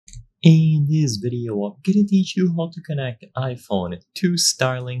In this video, I'm gonna teach you how to connect iPhone to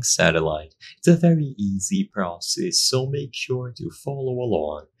Starlink satellite. It's a very easy process, so make sure to follow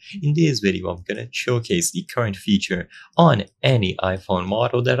along. In this video, I'm gonna showcase the current feature on any iPhone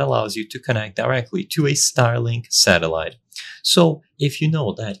model that allows you to connect directly to a Starlink satellite. So, if you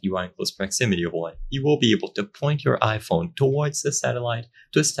know that you are in close proximity of one, you will be able to point your iPhone towards the satellite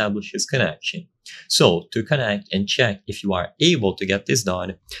to establish this connection. So, to connect and check if you are able to get this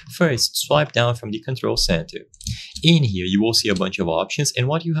done, first swipe down from the control center. In here, you will see a bunch of options, and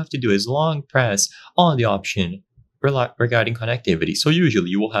what you have to do is long press on the option regarding connectivity. So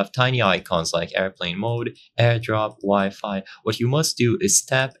usually you will have tiny icons like airplane mode, airdrop, Wi-Fi. What you must do is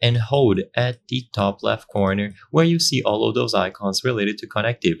tap and hold at the top left corner where you see all of those icons related to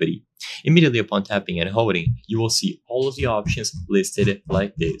connectivity. Immediately upon tapping and holding, you will see all of the options listed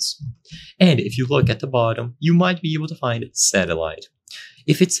like this. And if you look at the bottom, you might be able to find satellite.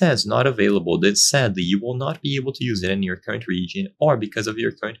 If it says not available, then sadly you will not be able to use it in your current region or because of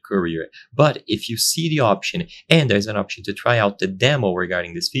your current courier. But if you see the option and there's an option to try out the demo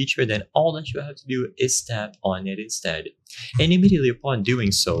regarding this feature, then all that you have to do is tap on it instead. And immediately upon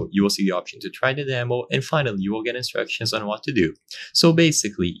doing so, you will see the option to try the demo, and finally you will get instructions on what to do. So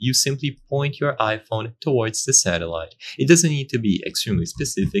basically, you simply point your iPhone towards the satellite. It doesn't need to be extremely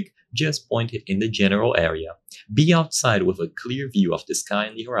specific, just point it in the general area. Be outside with a clear view of the sky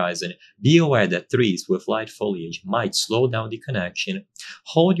and the horizon. Be aware that trees with light foliage might slow down the connection.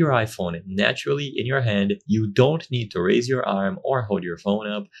 Hold your iPhone naturally in your hand. You don't need to raise your arm or hold your phone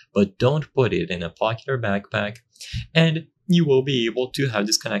up, but don't put it in a pocket or backpack, and you will be able to have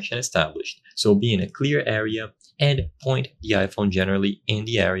this connection established. So be in a clear area and point the iPhone generally in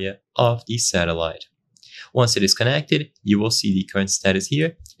the area of the satellite. Once it is connected, you will see the current status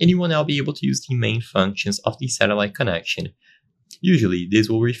here, and you will now be able to use the main functions of the satellite connection. Usually, this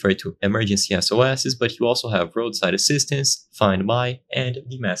will refer to emergency SOSs, but you also have roadside assistance, Find My, and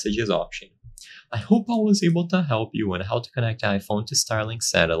the messages option. I hope I was able to help you on how to connect iPhone to Starlink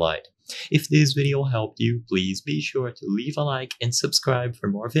satellite. If this video helped you, please be sure to leave a like and subscribe for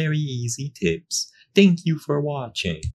more very easy tips. Thank you for watching.